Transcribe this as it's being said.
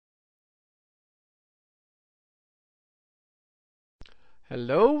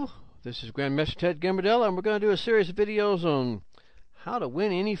Hello, this is Grandmaster Ted Gambardella, and we're going to do a series of videos on how to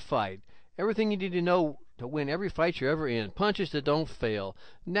win any fight. Everything you need to know to win every fight you're ever in. Punches that don't fail,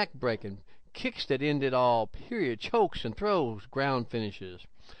 neck breaking, kicks that end it all, period, chokes and throws, ground finishes.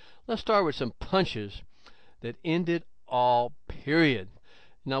 Let's start with some punches that end it all, period.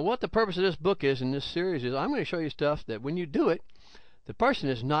 Now, what the purpose of this book is in this series is I'm going to show you stuff that when you do it, the person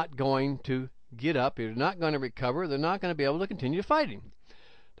is not going to get up, they're not going to recover, they're not going to be able to continue fighting.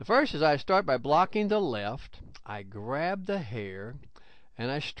 The first is I start by blocking the left, I grab the hair,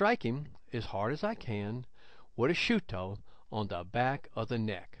 and I strike him as hard as I can with a shuto on the back of the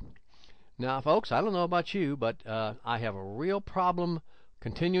neck. Now, folks, I don't know about you, but I have a real problem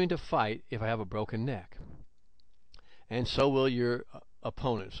continuing to fight if I have a broken neck. And so will your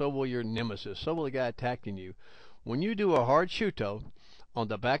opponent, so will your nemesis, so will the guy attacking you. When you do a hard shuto on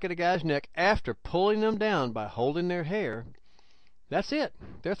the back of the guy's neck after pulling them down by holding their hair, that's it.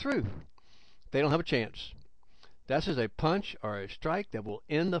 They're through. They don't have a chance. This is a punch or a strike that will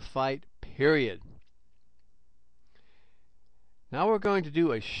end the fight, period. Now we're going to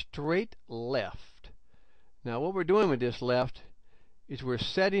do a straight left. Now what we're doing with this left is we're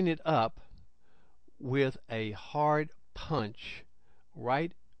setting it up with a hard punch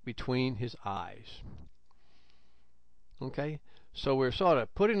right between his eyes. Okay? So we're sort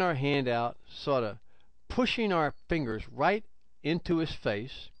of putting our hand out, sort of pushing our fingers right into his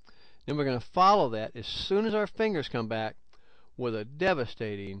face. Then we're going to follow that as soon as our fingers come back with a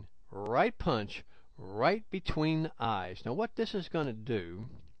devastating right punch right between the eyes. Now what this is going to do,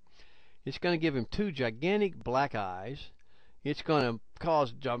 it's going to give him two gigantic black eyes. It's going to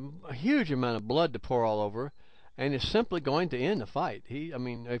cause a huge amount of blood to pour all over, and it's simply going to end the fight.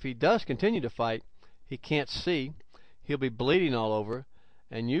 If he does continue to fight, he can't see. He'll be bleeding all over,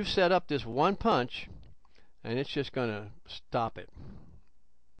 and you've set up this one punch, and it's just going to stop it.